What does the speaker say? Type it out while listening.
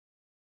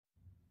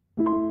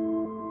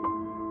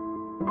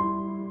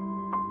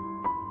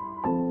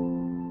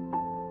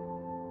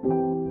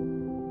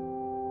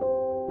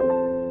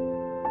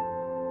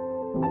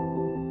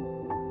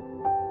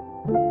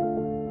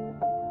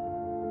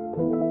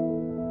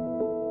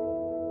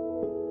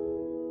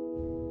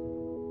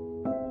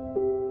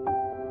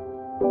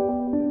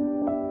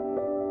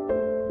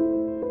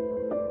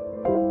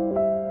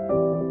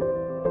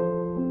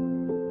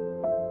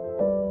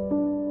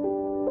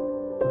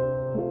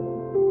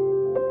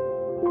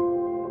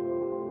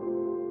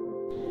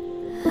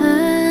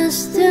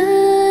As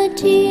the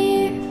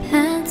deer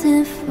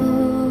panted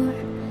for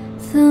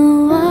the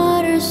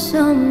waters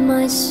of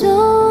my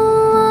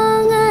soul,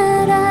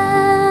 longed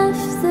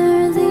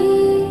after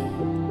thee.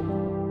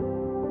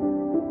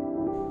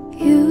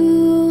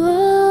 You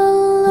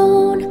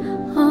alone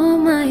are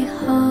my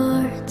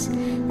heart's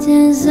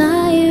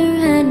desire,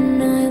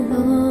 and I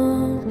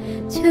long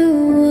to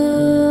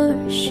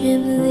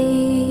worship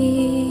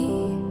thee.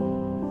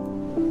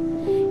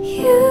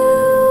 You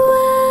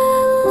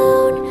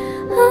alone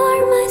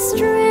are my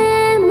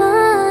strength,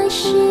 my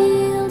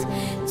shield.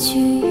 To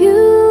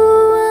you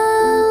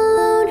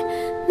alone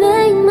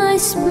make my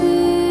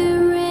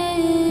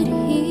spirit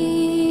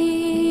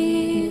healed.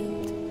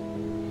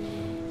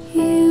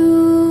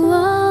 You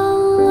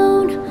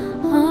alone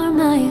are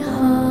my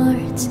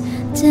heart's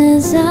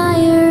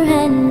desire,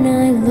 and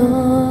I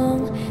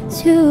long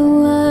to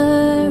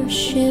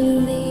worship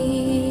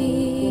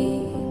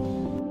thee.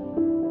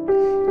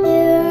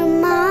 You're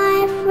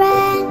my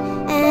friend,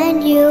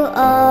 and you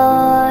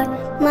are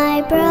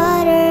my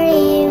brother,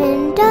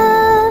 even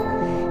though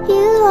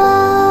you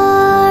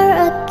are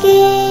a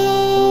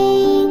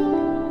king.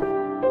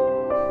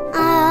 I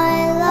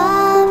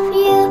love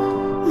you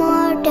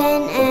more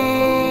than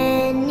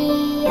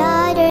any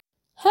other.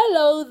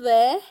 Hello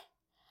there.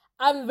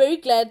 I'm very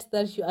glad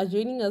that you are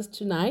joining us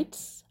tonight.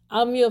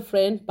 I'm your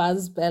friend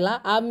Buzz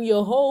Bella. I'm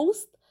your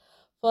host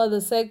for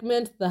the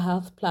segment The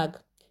Health Plug,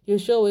 your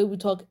show where we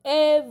talk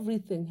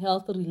everything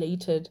health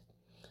related.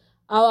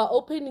 Our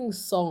opening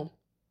song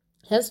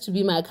has to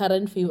be my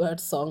current favorite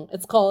song.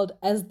 It's called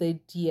As the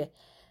Deer.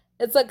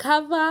 It's a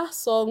cover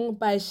song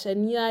by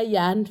Shania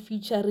Yan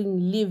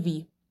featuring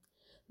Livy.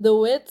 The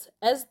words,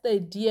 as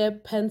the deer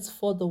pants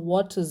for the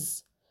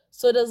waters,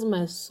 so does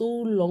my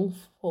soul long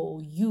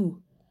for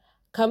you,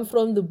 come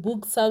from the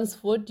book Psalms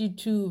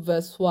 42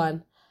 verse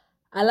 1.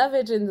 I love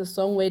it in the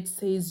song where it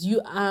says,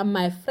 you are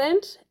my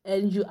friend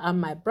and you are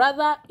my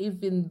brother,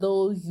 even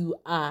though you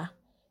are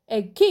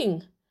a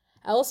king.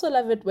 I also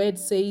love it where it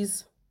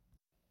says,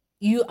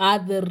 you are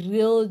the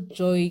real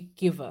joy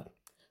giver.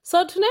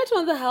 So tonight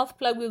on the Health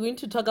Plug, we're going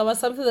to talk about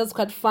something that's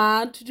quite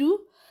fun to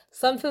do,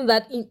 something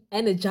that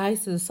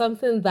energizes,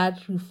 something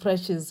that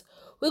refreshes.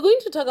 We're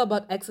going to talk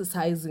about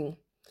exercising,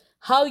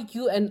 how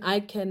you and I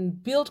can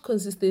build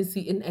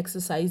consistency in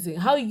exercising,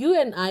 how you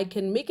and I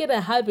can make it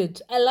a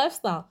habit, a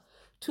lifestyle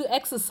to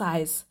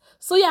exercise.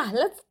 So yeah,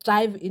 let's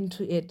dive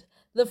into it.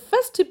 The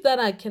first tip that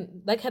I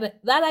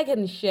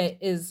can share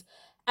is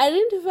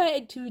identify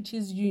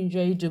activities you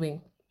enjoy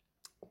doing.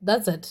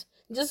 That's it.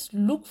 Just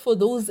look for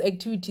those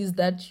activities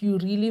that you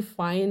really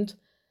find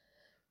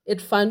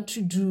it fun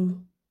to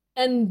do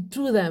and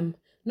do them.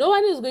 No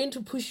one is going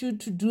to push you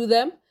to do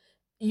them.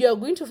 You're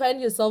going to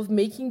find yourself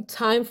making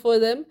time for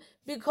them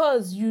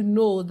because you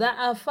know that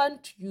are fun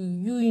to you.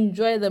 You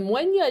enjoy them.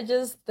 When you're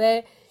just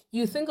there,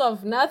 you think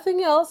of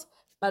nothing else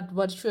but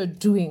what you're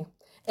doing.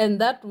 And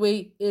that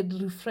way it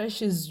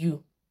refreshes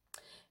you.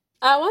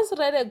 I once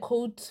read a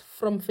quote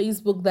from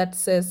Facebook that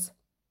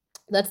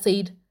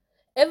said,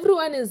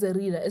 everyone is a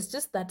reader. It's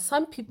just that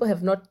some people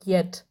have not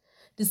yet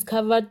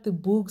discovered the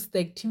books, the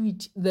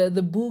activity,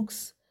 the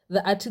books,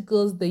 the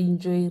articles they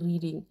enjoy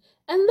reading.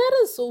 And that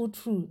is so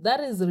true.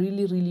 That is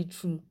really, really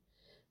true.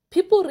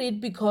 People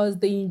read because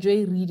they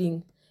enjoy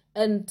reading.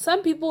 And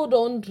some people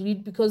don't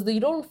read because they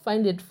don't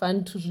find it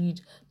fun to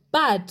read.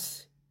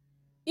 But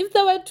if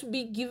they were to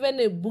be given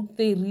a book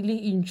they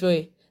really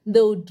enjoy,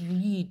 they would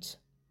read.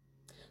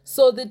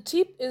 So the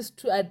tip is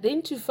to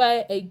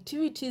identify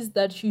activities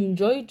that you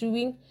enjoy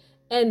doing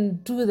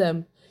and do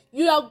them.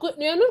 You're not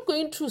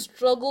going to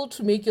struggle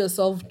to make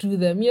yourself do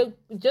them. You're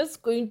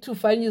just going to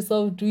find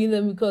yourself doing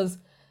them because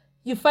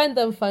you find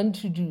them fun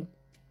to do.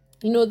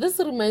 This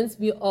reminds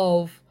me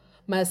of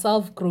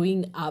myself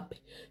growing up.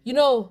 When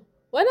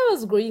I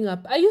was growing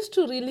up, I used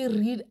to really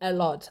read a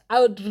lot. I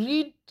would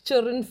read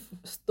children's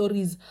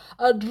stories.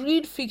 I'd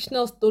read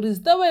fictional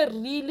stories that were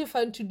really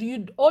fun to do.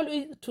 You'd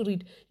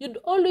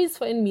always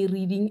find me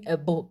reading a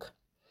book.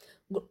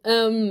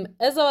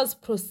 As I was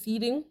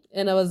proceeding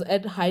and I was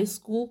at high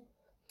school,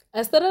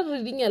 I started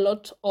reading a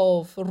lot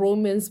of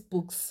romance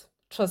books.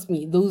 Trust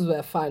me, those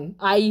were fun.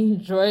 I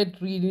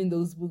enjoyed reading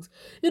those books.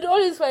 You'd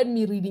always find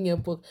me reading a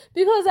book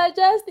because I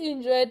just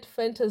enjoyed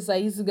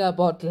fantasizing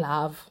about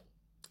love.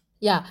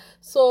 Yeah,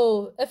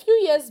 so a few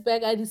years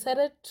back, I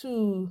decided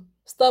to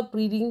stop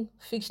reading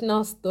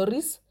fictional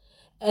stories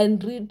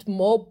and read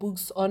more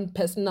books on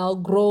personal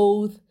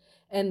growth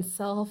and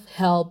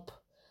self-help.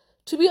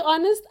 To be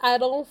honest, I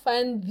don't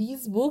find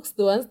these books,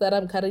 the ones that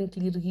I'm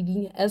currently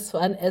reading, as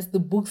fun as the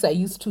books I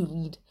used to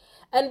read.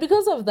 And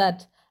because of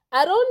that,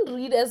 I don't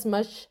read as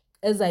much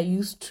as I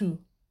used to.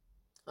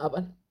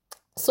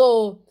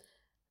 So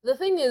the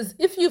thing is,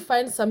 if you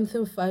find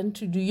something fun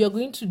to do, you're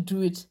going to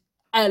do it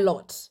a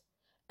lot.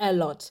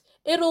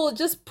 It will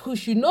just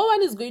push you. No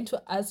one is going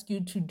to ask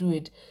you to do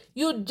it.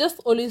 You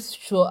just always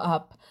show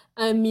up.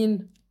 I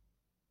mean,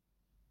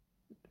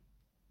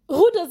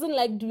 who doesn't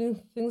like doing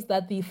things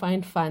that they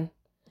find fun?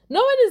 No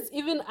one is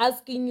even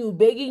asking you,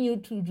 begging you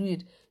to do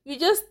it. You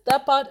just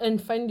step out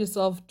and find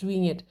yourself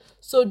doing it.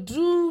 So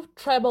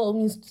try by all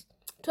means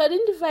to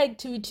identify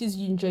activities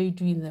you enjoy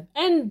doing them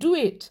and do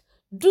it.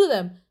 Do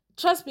them.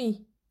 Trust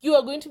me, you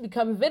are going to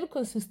become very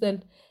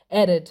consistent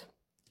at it.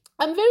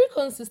 I'm very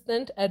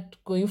consistent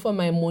at going for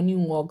my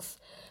morning walks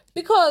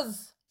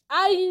because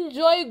I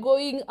enjoy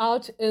going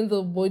out in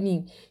the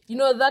morning. You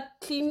know, that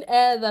clean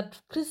air,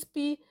 that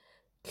crispy,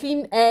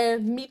 clean air,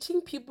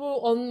 meeting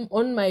people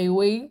on my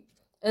way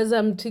as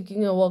I'm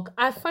taking a walk.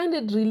 I find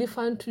it really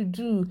fun to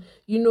do.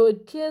 You know,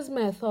 it clears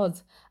my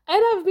thoughts.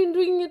 And I've been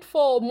doing it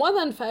for more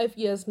than 5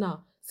 years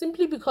now,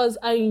 simply because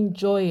I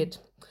enjoy it.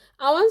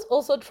 I once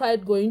also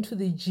tried going to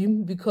the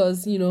gym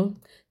because,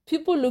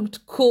 people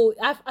looked cool.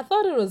 I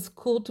thought it was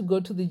cool to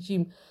go to the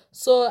gym.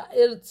 So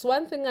it's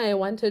one thing I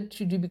wanted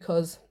to do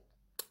because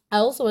I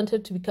also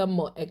wanted to become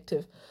more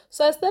active.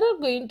 So I started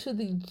going to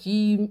the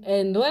gym,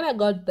 and when I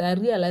got there, I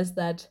realized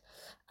that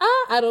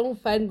I don't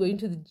find going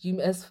to the gym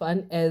as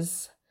fun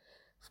as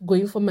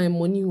going for my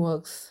morning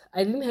walks.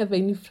 I didn't have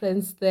any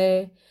friends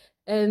there,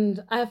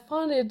 and I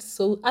thought it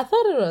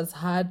was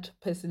hard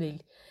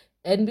personally.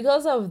 And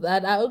because of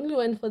that, I only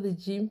went to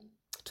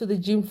the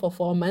gym for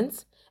 4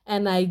 months,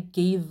 and I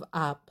gave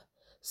up.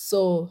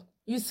 So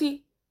you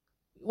see,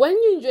 when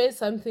you enjoy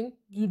something,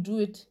 you do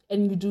it,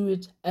 and you do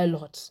it a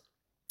lot.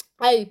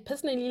 I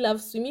personally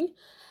love swimming.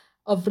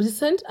 Of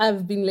recent,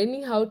 I've been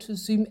learning how to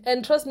swim,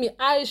 and trust me,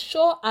 I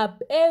show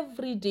up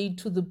every day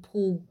to the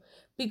pool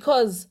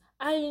because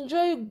I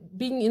enjoy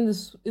being in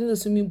the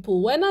swimming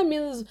pool. When I'm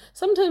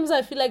sometimes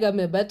I feel like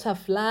I'm a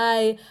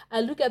butterfly.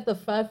 I look at the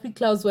fluffy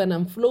clouds when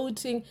I'm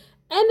floating,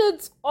 and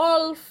it's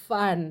all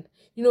fun.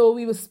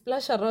 We will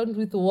splash around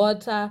with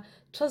water.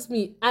 Trust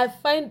me, I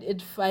find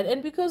it fun,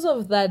 and because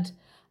of that,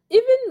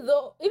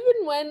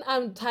 even when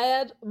I'm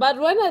tired, but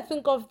when I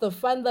think of the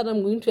fun that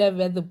I'm going to have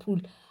at the pool,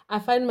 I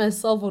find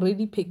myself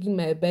already packing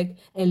my bag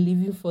and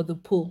leaving for the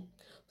pool.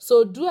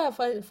 So do I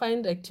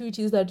find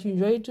activities that you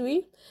enjoy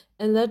doing,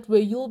 and that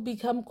way you'll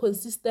become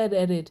consistent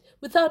at it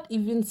without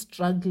even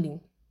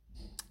struggling.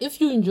 If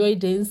you enjoy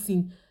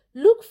dancing,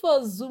 look for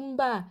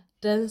Zumba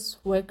dance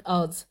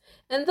workouts,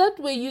 and that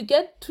way you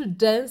get to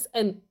dance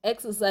and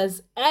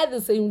exercise at the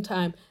same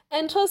time.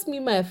 And trust me,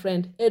 my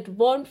friend, it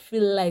won't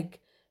feel like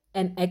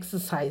an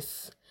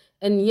exercise,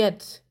 and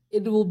yet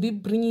it will be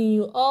bringing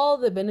you all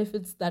the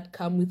benefits that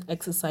come with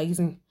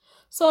exercising.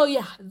 So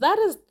yeah, that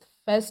is the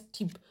first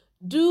tip.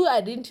 Do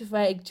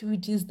identify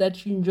activities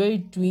that you enjoy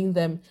doing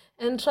them,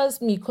 and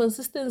trust me,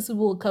 consistency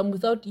will come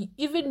without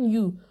even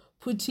you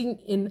putting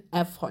in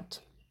effort.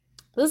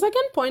 The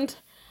second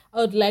point I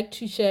would like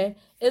to share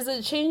is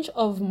a change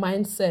of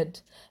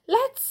mindset.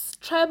 Let's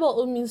try by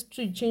all means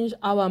to change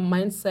our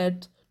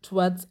mindset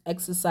towards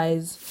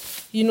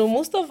exercise.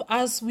 Most of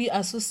us, we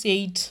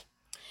associate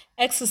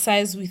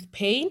exercise with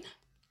pain,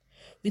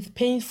 with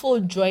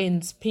painful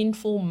joints,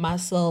 painful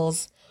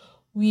muscles.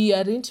 We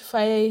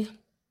identify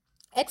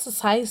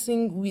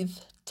exercising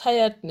with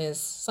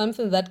tiredness,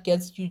 something that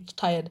gets you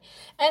tired.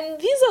 And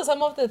these are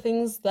some of the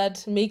things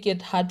that make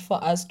it hard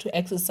for us to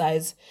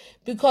exercise,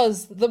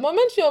 because the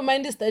moment your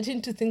mind is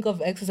starting to think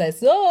of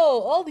exercise,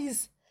 all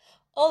these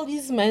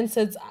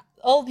mindsets,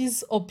 all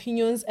these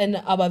opinions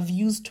and our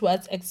views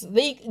towards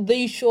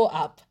they show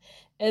up,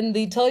 and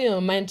they tell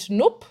your mind,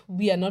 nope,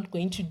 we are not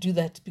going to do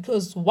that.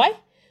 Because why?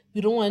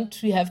 We don't want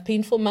to have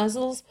painful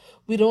muscles,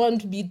 we don't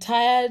want to be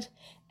tired,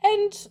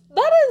 and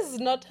that is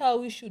not how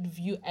we should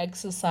view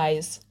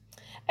exercise.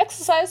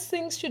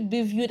 Exercising should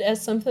be viewed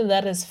as something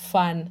that is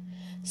fun,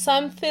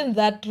 something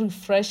that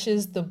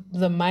refreshes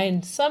the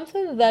mind,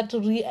 something that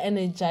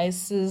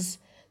re-energizes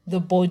the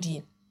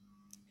body.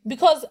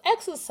 Because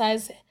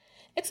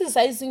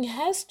exercising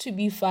has to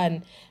be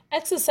fun.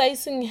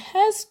 Exercising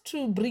has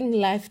to bring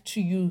life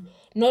to you,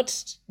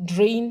 not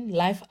drain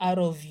life out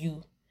of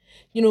you.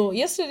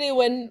 Yesterday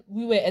when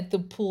we were at the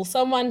pool,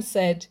 someone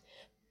said,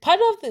 part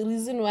of the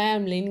reason why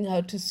I'm learning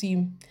how to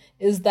swim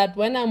is that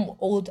when I'm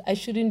old, I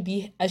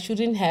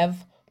shouldn't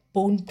have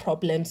bone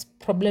problems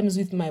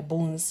with my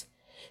bones.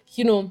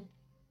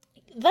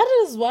 That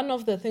is one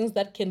of the things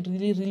that can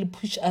really, really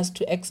push us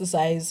to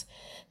exercise.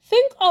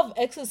 Think of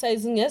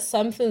exercising as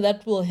something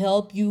that will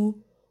help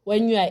you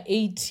when you are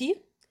 80,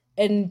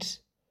 and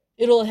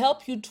it will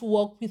help you to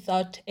walk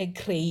without a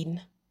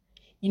crane.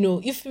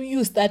 If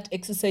you start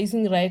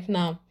exercising right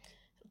now,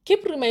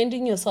 keep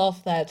reminding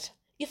yourself that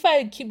if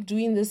I keep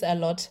doing this a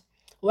lot,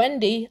 one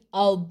day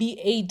I'll be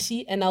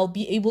 80 and I'll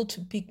be able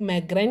to pick my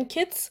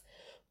grandkids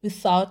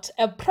without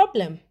a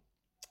problem.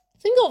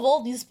 Think of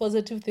all these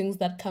positive things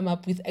that come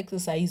up with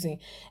exercising,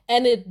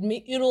 and it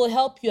will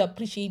help you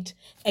appreciate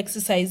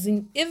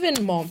exercising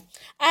even more.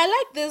 I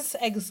like this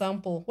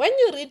example. When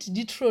you read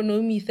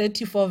Deuteronomy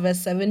 34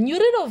 verse 7, you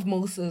read of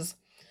Moses,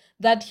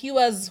 that he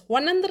was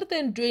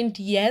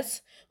 120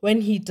 years when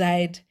he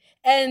died.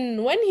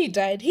 And when he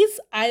died, his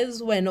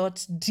eyes were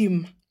not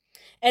dim,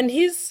 and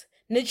his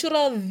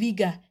natural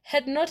vigor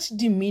had not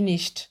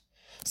diminished.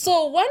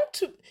 So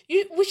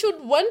we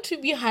should want to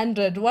be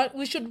 100.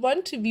 We should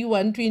want to be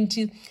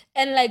 120.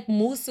 And like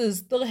Moses,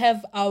 still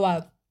have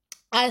our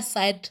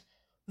eyesight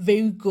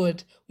very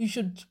good. We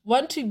should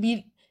want to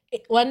be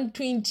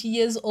 120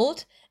 years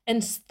old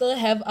and still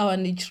have our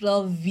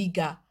natural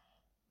vigor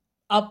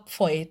up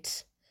for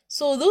it.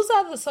 So those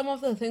are some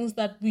of the things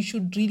that we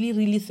should really,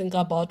 really think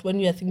about when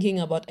we are thinking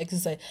about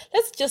exercise.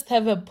 Let's just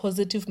have a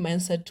positive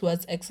mindset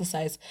towards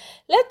exercise.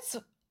 Let's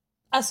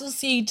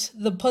associate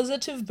the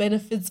positive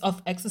benefits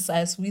of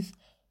exercise with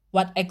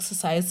what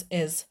exercise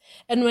is.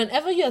 And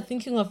whenever you're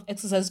thinking of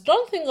exercise,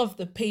 don't think of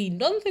the pain,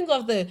 don't think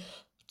of the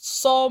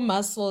sore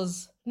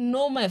muscles.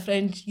 No, my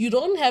friend, you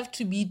don't have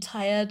to be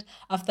tired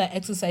after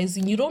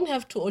exercising. You don't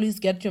have to always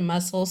get your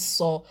muscles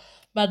sore,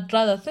 but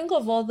rather think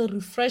of all the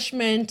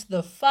refreshment,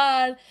 the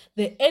fun,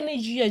 the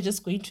energy you're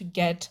just going to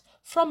get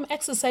from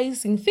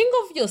exercising. Think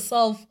of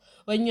yourself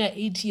when you're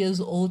 8 years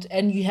old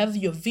and you have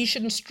your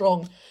vision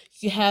strong,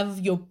 you have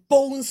your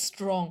bones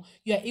strong,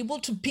 you're able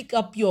to pick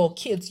up your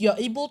kids, you're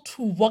able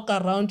to walk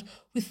around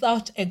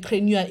without a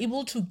crane, you are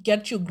able to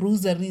get your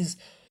groceries.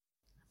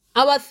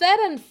 Our third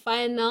and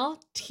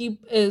final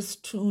tip is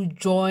to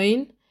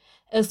join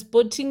a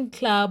sporting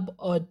club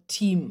or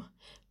team.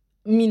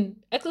 I mean,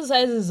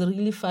 exercise is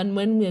really fun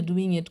when we are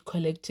doing it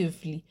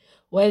collectively.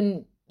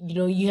 When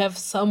you have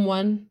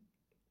someone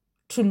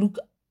to look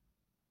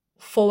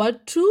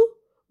forward to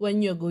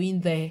when you're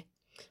going there.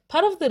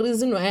 Part of the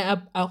reason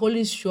why I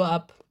always show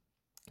up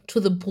to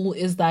the pool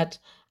is that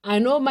I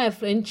know my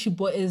friend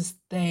Chibo is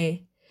there.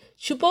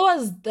 Chibo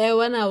was there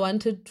when I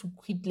wanted to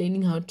quit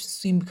learning how to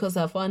swim because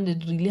I found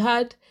it really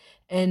hard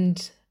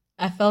and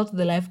I felt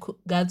the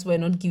lifeguards were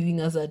not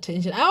giving us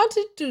attention. I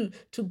wanted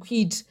to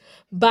quit,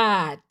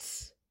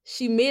 but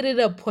she made it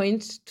a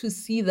point to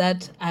see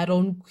that I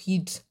don't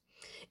quit.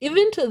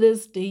 Even to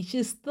this day,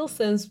 she still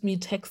sends me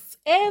texts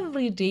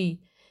every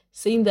day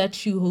saying that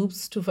she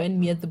hopes to find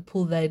me at the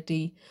pool that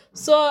day.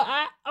 So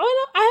I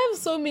have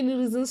so many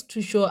reasons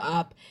to show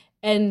up,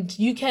 and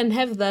you can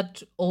have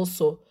that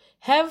also.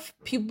 Have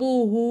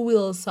people who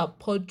will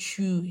support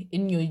you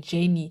in your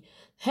journey.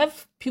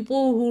 Have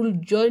people who will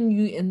join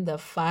you in the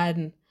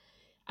fun.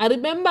 I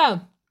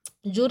remember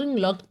during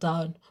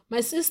lockdown,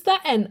 my sister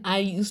and I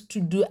used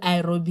to do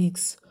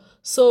aerobics.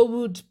 So we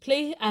would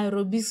play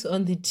aerobics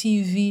on the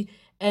TV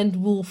and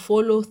we'll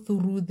follow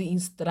through the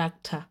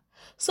instructor.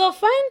 So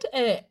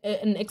find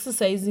an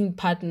exercising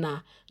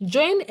partner,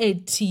 join a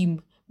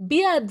team,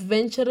 be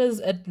adventurous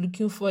at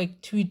looking for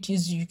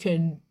activities you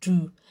can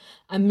do.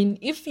 I mean,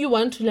 if you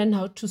want to learn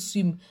how to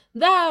swim,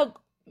 there are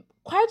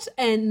quite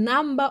a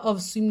number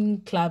of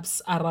swimming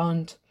clubs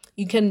around.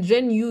 You can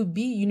join UB,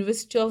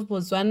 University of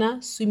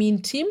Botswana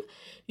swimming team.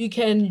 You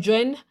can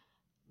join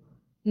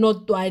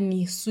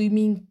Notwani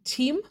swimming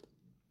team.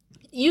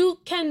 You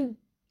can,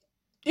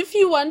 if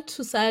you want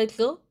to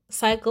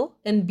cycle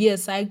and be a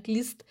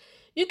cyclist,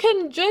 you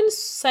can join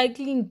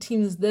cycling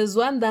teams. There's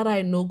one that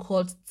I know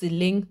called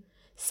Zileng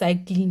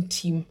cycling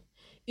team.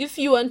 If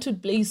you want to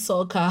play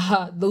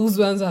soccer, those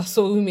ones are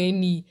so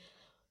many.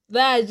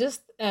 There are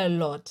just a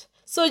lot.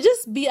 So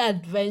just be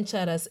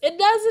adventurous. It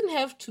doesn't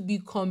have to be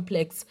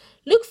complex.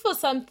 Look for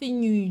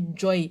something you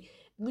enjoy.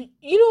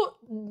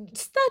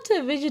 Start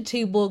a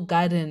vegetable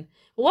garden.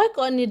 Work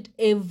on it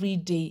every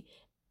day.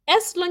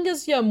 As long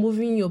as you are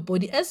moving your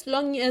body, as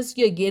long as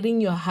you're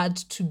getting your heart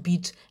to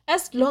beat,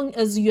 as long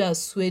as you are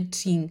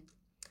sweating,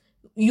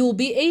 you'll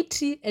be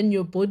 80 and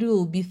your body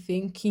will be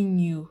thanking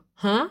you.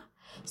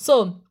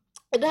 So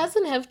it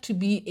doesn't have to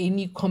be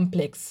any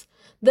complex.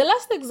 The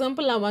last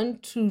example I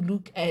want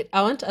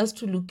us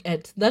to look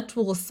at that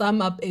will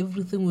sum up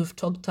everything we've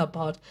talked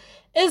about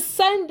is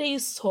Sunday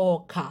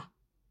soccer.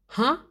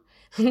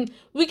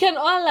 We can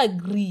all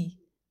agree.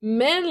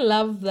 Men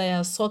love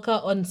their soccer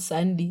on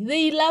Sunday.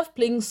 They love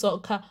playing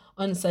soccer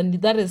on Sunday.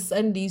 That is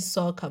Sunday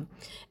soccer.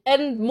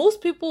 And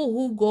most people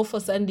who go for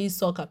Sunday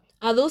soccer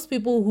are those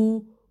people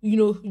who,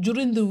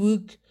 during the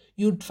week,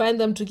 you'd find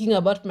them talking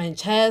about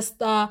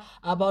Manchester,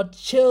 about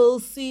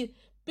Chelsea,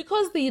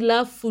 because they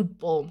love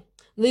football.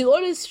 They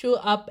always show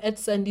up at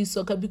Sunday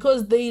soccer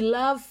because they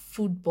love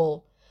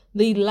football.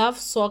 They love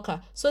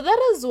soccer. So that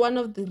is one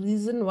of the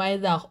reasons why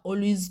they're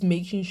always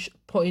making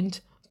point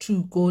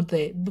to go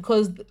there,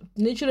 because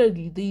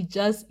naturally they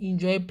just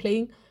enjoy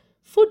playing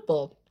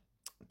football.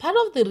 Part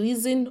of the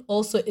reason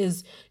also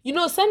is,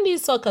 Sunday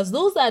soccer,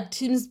 those are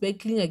teams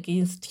battling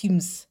against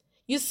teams.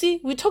 You see,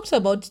 we talked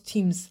about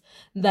teams,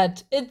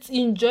 that it's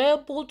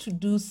enjoyable to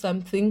do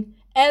something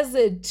as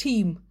a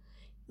team.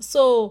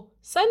 So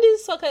Sunday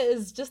soccer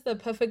is just a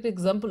perfect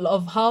example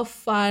of how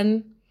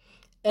fun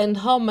and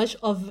how much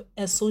of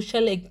a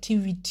social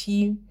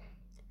activity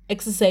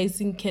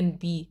exercising can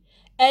be.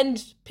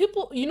 And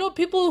people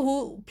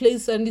who play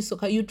Sunday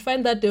soccer, you'd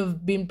find that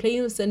they've been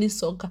playing Sunday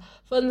soccer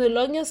for the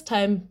longest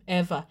time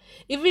ever.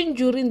 Even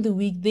during the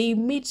week, they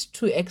meet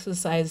to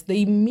exercise,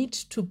 they meet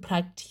to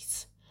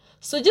practice.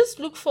 So just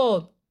look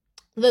for,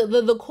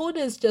 the code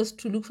is just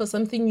to look for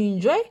something you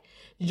enjoy,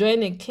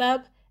 join a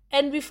club,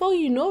 and before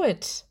you know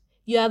it,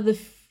 you are the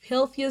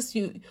healthiest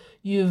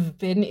you've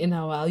been in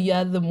a while. You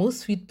are the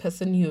most fit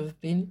person you've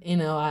been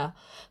in a while.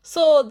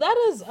 So that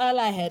is all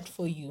I had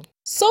for you.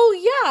 So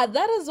yeah,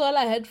 that is all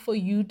I had for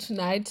you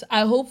tonight.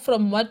 I hope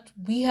from what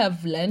we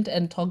have learned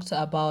and talked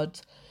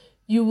about,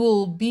 you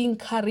will be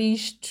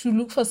encouraged to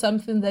look for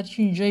something that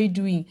you enjoy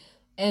doing,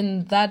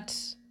 and that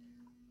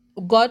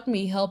God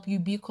may help you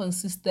be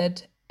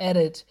consistent at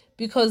it,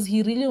 because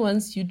He really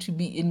wants you to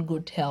be in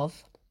good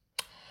health.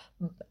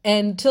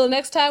 Until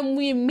next time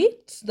we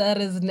meet, that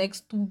is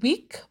next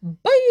week.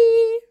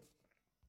 Bye.